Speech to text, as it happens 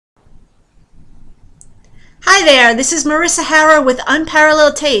Hi there, this is Marissa Hara with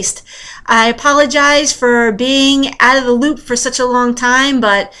Unparalleled Taste. I apologize for being out of the loop for such a long time,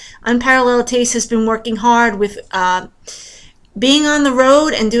 but Unparalleled Taste has been working hard with being on the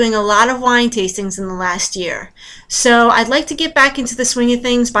road and doing a lot of wine tastings in the last year. So I'd like to get back into the swing of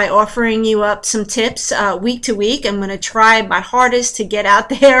things by offering you up some tips week to week. I'm going to try my hardest to get out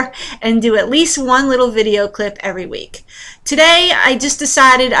there and do at least one little video clip every week. Today I just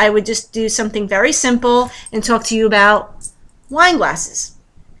decided I would just do something very simple and talk to you about wine glasses.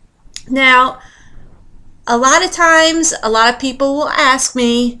 Now, a lot of times a lot of people will ask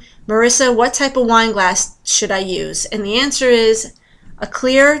me, Marissa, what type of wine glass should I use? And the answer is a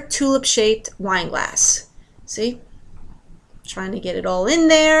clear tulip-shaped wine glass. See? Trying to get it all in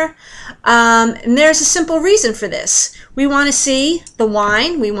there. And there's a simple reason for this. We want to see the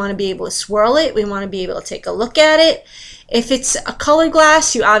wine. We want to be able to swirl it. We want to be able to take a look at it. If it's a colored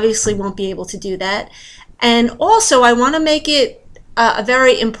glass, you obviously won't be able to do that. And also, I want to make it a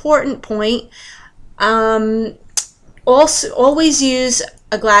very important point. Also, always use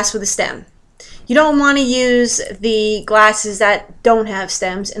a glass with a stem. You don't want to use the glasses that don't have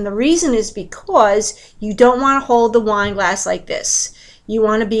stems, and the reason is because you don't want to hold the wine glass like this. You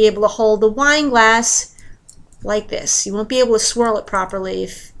want to be able to hold the wine glass like this. You won't be able to swirl it properly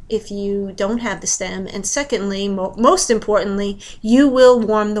if you don't have the stem. And secondly, most importantly, you will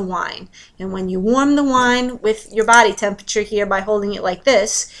warm the wine. And when you warm the wine with your body temperature here by holding it like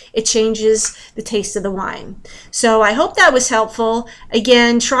this, it changes the taste of the wine. So I hope that was helpful.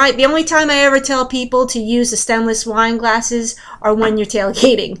 Again, the only time I ever tell people to use the stemless wine glasses are when you're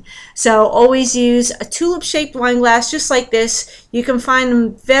tailgating. So always use a tulip-shaped wine glass just like this. You can find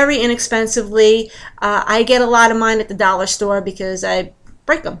them very inexpensively. I get a lot of mine at the dollar store because I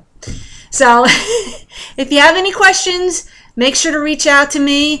break them. So if you have any questions, make sure to reach out to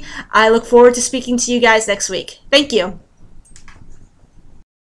me. I look forward to speaking to you guys next week. Thank you.